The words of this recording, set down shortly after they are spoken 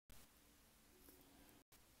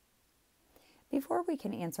Before we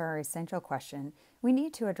can answer our essential question, we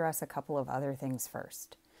need to address a couple of other things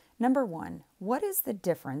first. Number one, what is the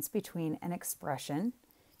difference between an expression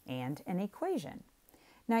and an equation?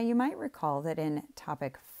 Now you might recall that in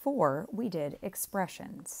topic 4 we did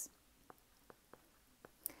expressions.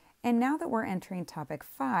 And now that we're entering topic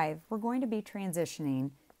 5, we're going to be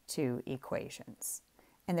transitioning to equations.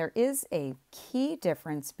 And there is a key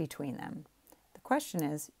difference between them. The question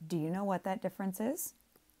is, do you know what that difference is?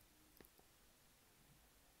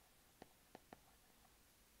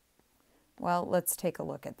 Well, let's take a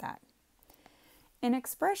look at that. An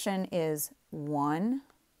expression is one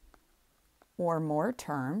or more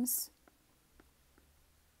terms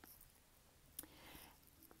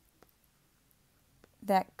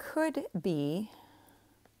that could be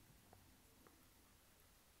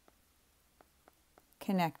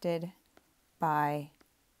connected by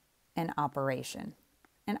an operation.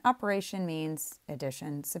 An operation means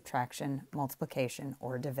addition, subtraction, multiplication,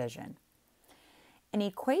 or division. An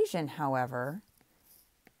equation, however,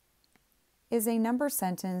 is a number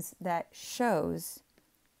sentence that shows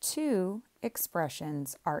two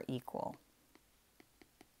expressions are equal.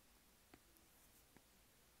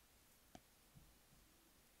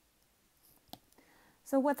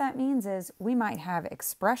 So what that means is we might have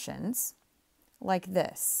expressions like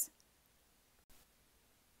this,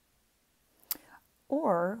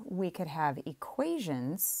 or we could have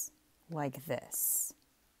equations like this.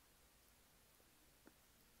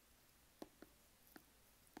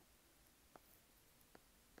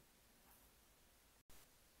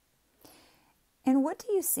 And what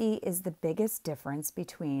do you see is the biggest difference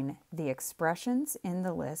between the expressions in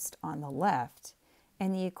the list on the left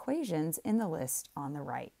and the equations in the list on the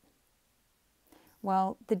right?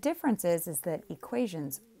 Well, the difference is that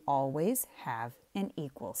equations always have an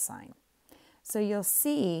equal sign. So you'll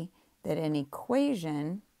see that an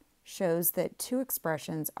equation shows that two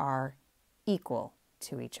expressions are equal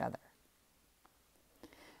to each other.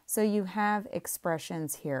 So you have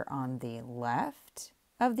expressions here on the left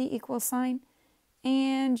of the equal sign,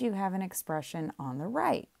 and you have an expression on the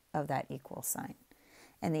right of that equal sign.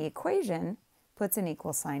 And the equation puts an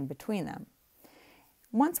equal sign between them.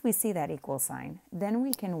 Once we see that equal sign, then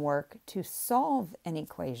we can work to solve an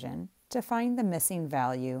equation to find the missing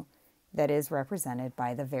value that is represented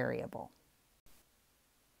by the variable.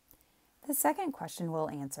 The second question we'll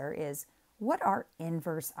answer is, what are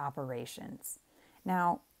inverse operations?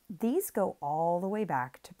 Now, these go all the way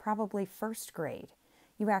back to probably first grade.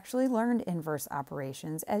 You actually learned inverse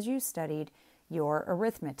operations as you studied your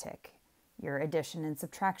arithmetic, your addition and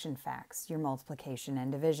subtraction facts, your multiplication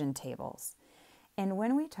and division tables. And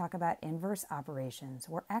when we talk about inverse operations,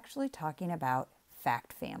 we're actually talking about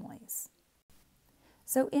fact families.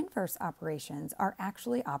 So inverse operations are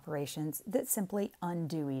actually operations that simply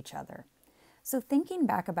undo each other. So thinking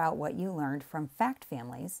back about what you learned from fact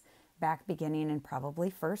families, back beginning in probably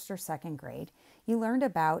first or second grade, you learned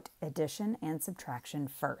about addition and subtraction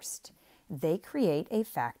first. They create a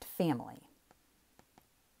fact family.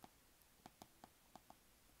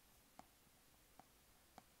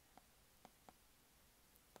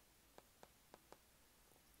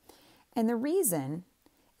 And the reason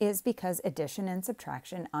is because addition and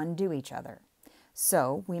subtraction undo each other.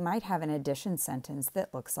 So we might have an addition sentence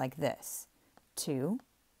that looks like this: 2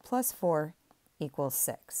 plus 4 equals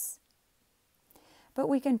 6. But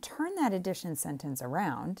we can turn that addition sentence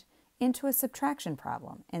around into a subtraction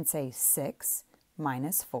problem and say 6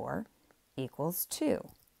 minus 4 equals 2.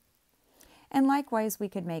 And likewise, we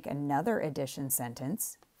could make another addition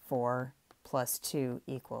sentence, 4 plus 2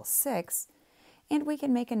 equals 6, and we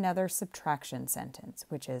can make another subtraction sentence,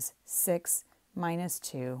 which is 6 minus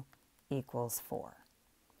 2 equals 4.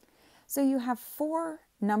 So you have 4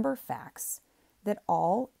 number facts that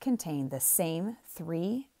all contain the same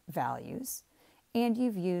 3 values, and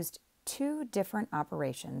you've used 2 different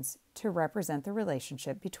operations to represent the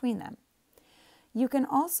relationship between them. You can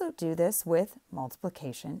also do this with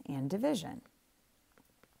multiplication and division.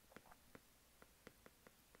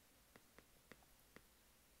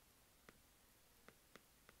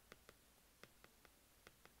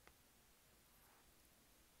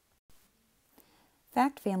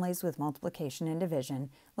 Fact families with multiplication and division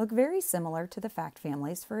look very similar to the fact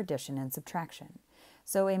families for addition and subtraction.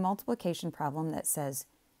 So a multiplication problem that says,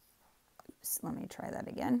 let me try that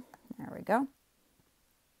again, there we go,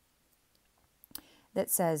 that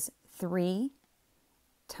says 3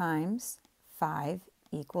 times 5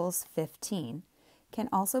 equals 15 can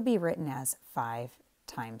also be written as 5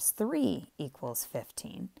 times 3 equals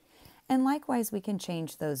 15. And likewise, we can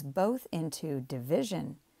change those both into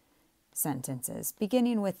division sentences,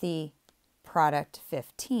 beginning with the product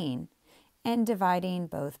 15 and dividing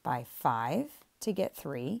both by 5 to get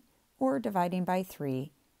 3, or dividing by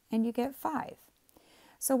 3 and you get 5.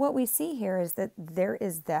 So what we see here is that there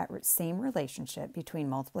is that same relationship between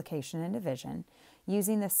multiplication and division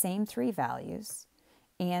using the same 3 values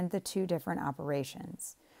and the 2 different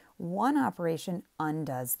operations. One operation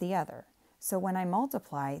undoes the other. So when I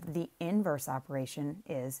multiply, the inverse operation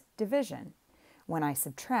is division. When I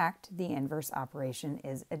subtract, the inverse operation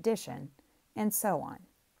is addition, and so on.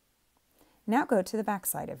 Now go to the back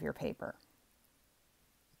side of your paper.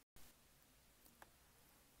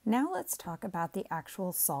 Now let's talk about the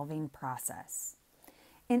actual solving process.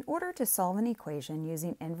 In order to solve an equation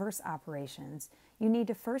using inverse operations, you need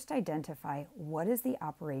to first identify what is the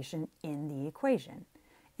operation in the equation.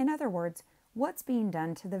 In other words, what's being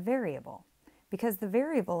done to the variable? Because the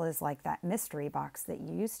variable is like that mystery box that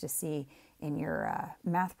you used to see in your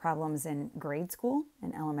math problems in grade school,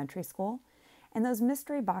 in elementary school. And those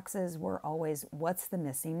mystery boxes were always, what's the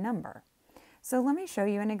missing number? So let me show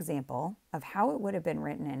you an example of how it would have been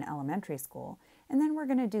written in elementary school, and then we're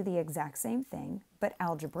going to do the exact same thing, but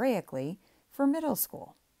algebraically, for middle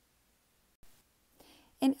school.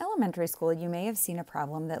 In elementary school, you may have seen a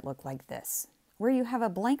problem that looked like this, where you have a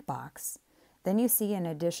blank box, then you see an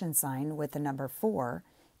addition sign with the number 4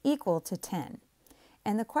 equal to 10.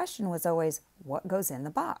 And the question was always, what goes in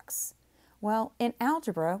the box? Well, in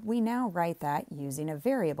algebra, we now write that using a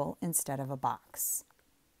variable instead of a box.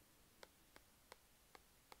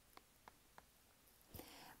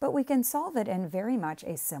 But we can solve it in very much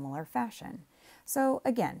a similar fashion. So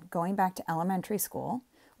again, going back to elementary school,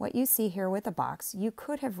 what you see here with a box, you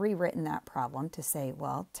could have rewritten that problem to say,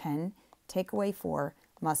 well, 10 take away 4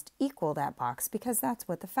 must equal that box because that's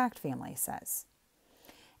what the fact family says.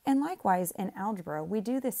 And likewise, in algebra, we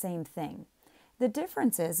do the same thing. The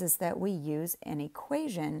difference is that we use an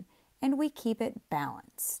equation and we keep it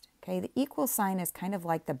balanced. Okay, the equal sign is kind of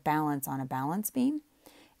like the balance on a balance beam.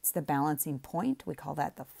 It's the balancing point. We call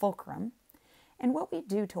that the fulcrum. And what we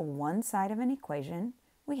do to one side of an equation,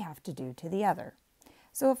 we have to do to the other.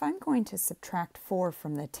 So if I'm going to subtract 4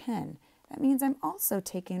 from the 10, that means I'm also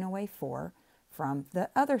taking away 4 from the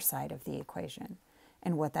other side of the equation.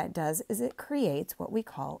 And what that does is it creates what we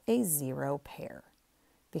call a zero pair.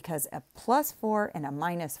 Because a plus 4 and a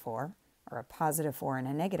minus 4, or a positive 4 and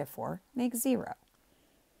a negative 4, make 0.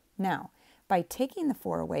 Now, by taking the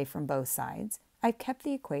 4 away from both sides, I've kept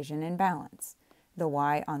the equation in balance. The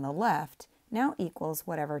y on the left now equals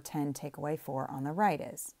whatever 10 take away 4 on the right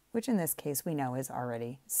is, which in this case we know is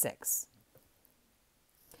already 6.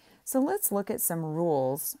 So let's look at some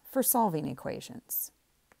rules for solving equations.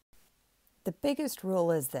 The biggest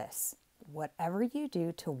rule is this: whatever you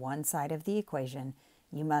do to one side of the equation,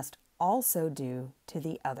 you must also do to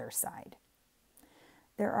the other side.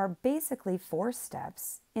 There are basically 4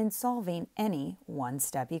 steps in solving any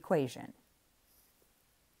one-step equation.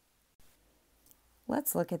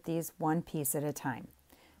 Let's look at these one piece at a time.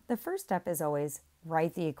 The first step is always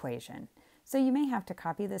write the equation. So you may have to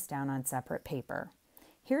copy this down on separate paper.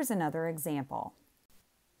 Here's another example.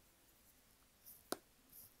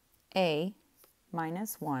 A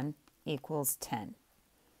minus 1 equals 10.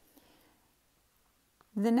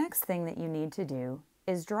 The next thing that you need to do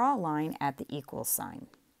is draw a line at the equal sign.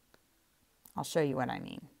 I'll show you what I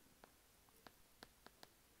mean.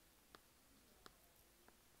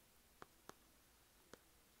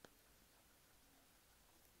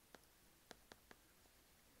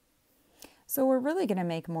 So we're really going to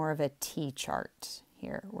make more of a T-chart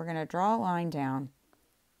here. We're going to draw a line down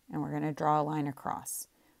and we're going to draw a line across.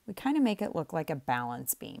 We kind of make it look like a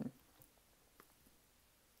balance beam.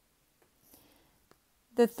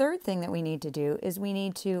 The third thing that we need to do is we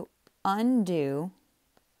need to undo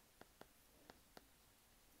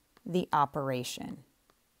the operation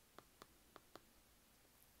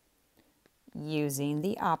using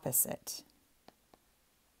the opposite.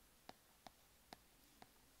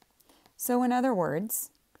 So in other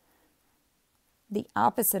words, the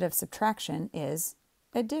opposite of subtraction is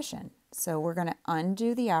addition. So we're going to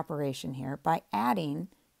undo the operation here by adding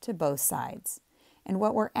to both sides. And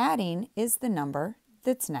what we're adding is the number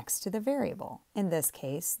that's next to the variable. In this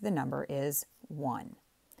case, the number is 1.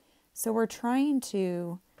 So we're trying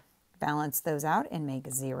to balance those out and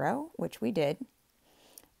make 0, which we did.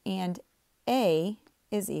 And A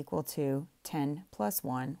is equal to 10 plus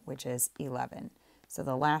 1, which is 11. So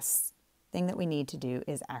the last thing that we need to do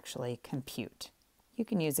is actually compute. You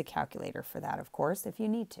can use a calculator for that, of course, if you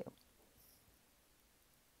need to.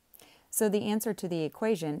 So the answer to the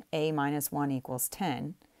equation A minus 1 equals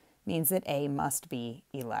 10 means that A must be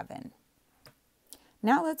 11.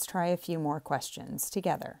 Now let's try a few more questions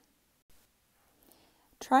together.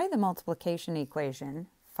 Try the multiplication equation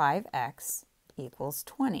 5x equals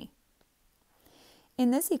 20.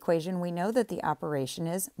 In this equation, we know that the operation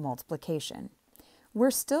is multiplication.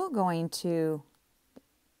 We're still going to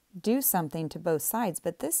do something to both sides,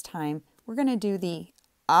 but this time we're going to do the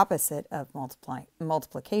opposite of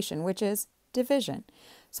multiplication, which is division.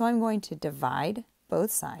 So I'm going to divide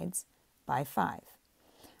both sides by 5.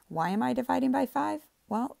 Why am I dividing by 5?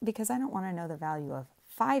 Well, because I don't want to know the value of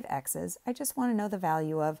 5 x's, I just want to know the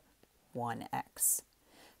value of 1x.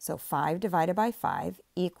 So 5 divided by 5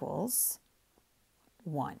 equals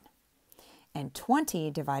 1. And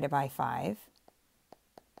 20 divided by 5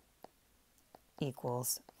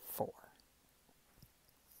 equals 4.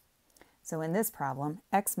 So in this problem,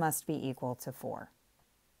 x must be equal to 4.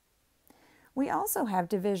 We also have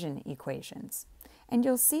division equations. And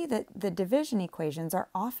you'll see that the division equations are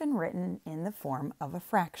often written in the form of a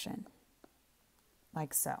fraction,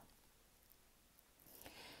 like so.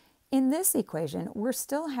 In this equation, we're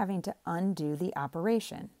still having to undo the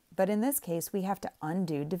operation, but in this case, we have to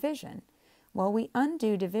undo division. Well, we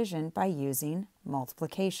undo division by using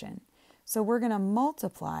multiplication. So we're going to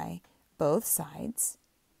multiply both sides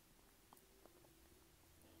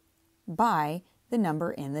by the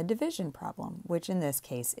number in the division problem, which in this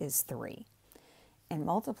case is 3. And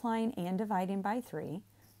multiplying and dividing by 3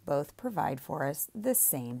 both provide for us the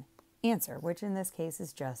same answer, which in this case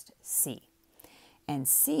is just C. And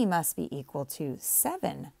C must be equal to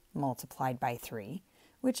 7 multiplied by 3,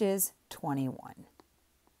 which is 21.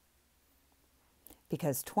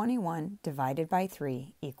 Because 21 divided by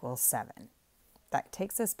 3 equals 7. That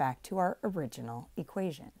takes us back to our original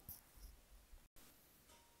equation.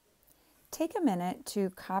 Take a minute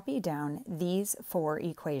to copy down these 4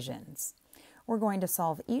 equations. We're going to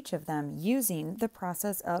solve each of them using the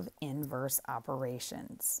process of inverse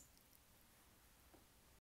operations.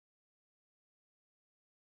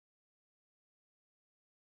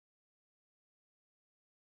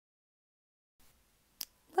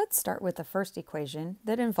 Let's start with the first equation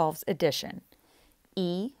that involves addition.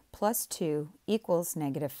 E plus 2 equals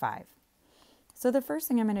negative 5. So the first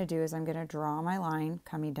thing I'm going to do is I'm going to draw my line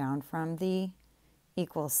coming down from the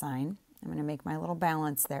equal sign. I'm going to make my little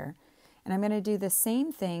balance there. And I'm going to do the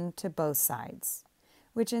same thing to both sides,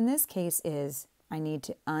 which in this case is I need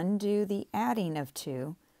to undo the adding of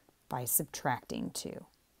 2 by subtracting 2.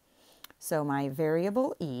 So my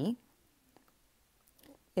variable E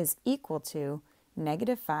is equal to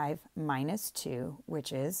negative 5 minus 2,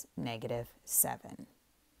 which is negative 7.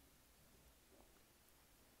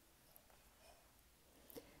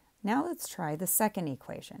 Now let's try the second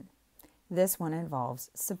equation. This one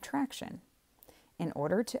involves subtraction. In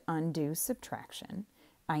order to undo subtraction,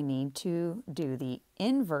 I need to do the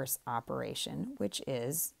inverse operation, which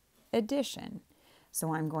is addition.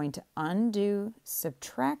 So I'm going to undo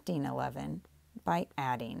subtracting 11 by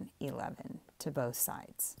adding 11 to both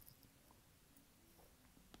sides.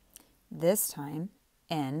 This time,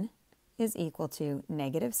 n is equal to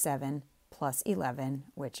negative 7 plus 11,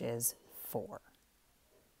 which is 4.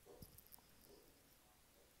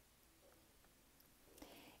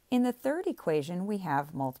 In the third equation, we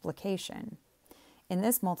have multiplication. In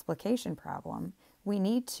this multiplication problem, we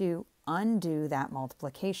need to undo that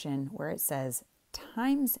multiplication where it says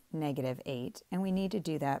times negative 8, and we need to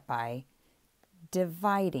do that by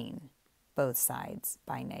dividing both sides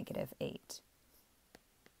by negative 8.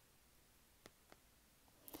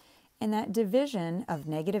 And that division of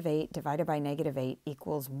negative 8 divided by negative 8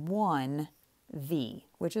 equals 1 v,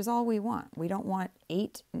 which is all we want. We don't want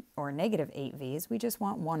 8 or negative 8 v's, we just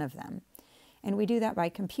want one of them. And we do that by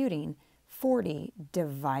computing 40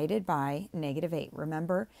 divided by negative 8.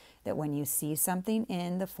 Remember that when you see something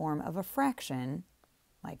in the form of a fraction,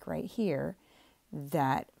 like right here,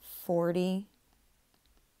 that 40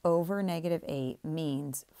 over negative 8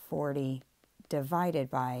 means 40 divided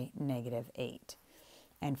by negative 8.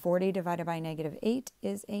 And 40 divided by negative 8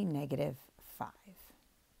 is a negative 5.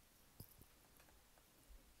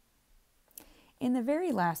 In the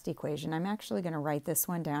very last equation, I'm actually going to write this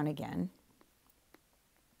one down again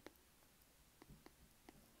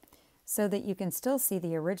so that you can still see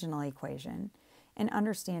the original equation and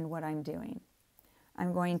understand what I'm doing.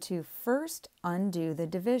 I'm going to first undo the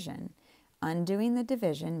division. Undoing the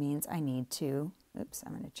division means I need to, oops,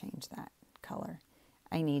 I'm going to change that color.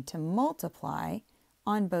 I need to multiply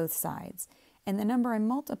on both sides. And the number I'm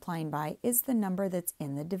multiplying by is the number that's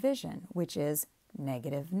in the division, which is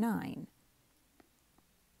negative 9.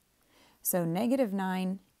 So negative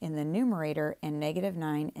 9 in the numerator and negative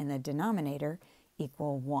 9 in the denominator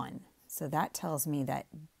equal 1. So that tells me that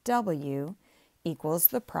W equals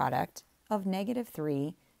the product of negative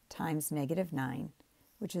 3 times negative 9,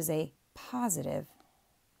 which is a positive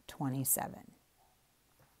 27.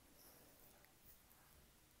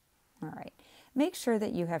 All right. Make sure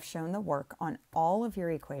that you have shown the work on all of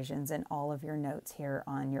your equations and all of your notes here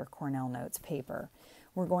on your Cornell Notes paper.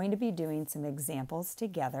 We're going to be doing some examples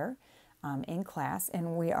together in class,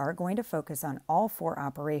 and we are going to focus on all 4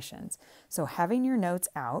 operations. So having your notes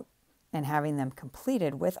out and having them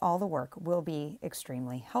completed with all the work will be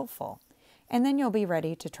extremely helpful. And then you'll be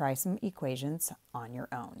ready to try some equations on your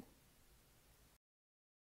own.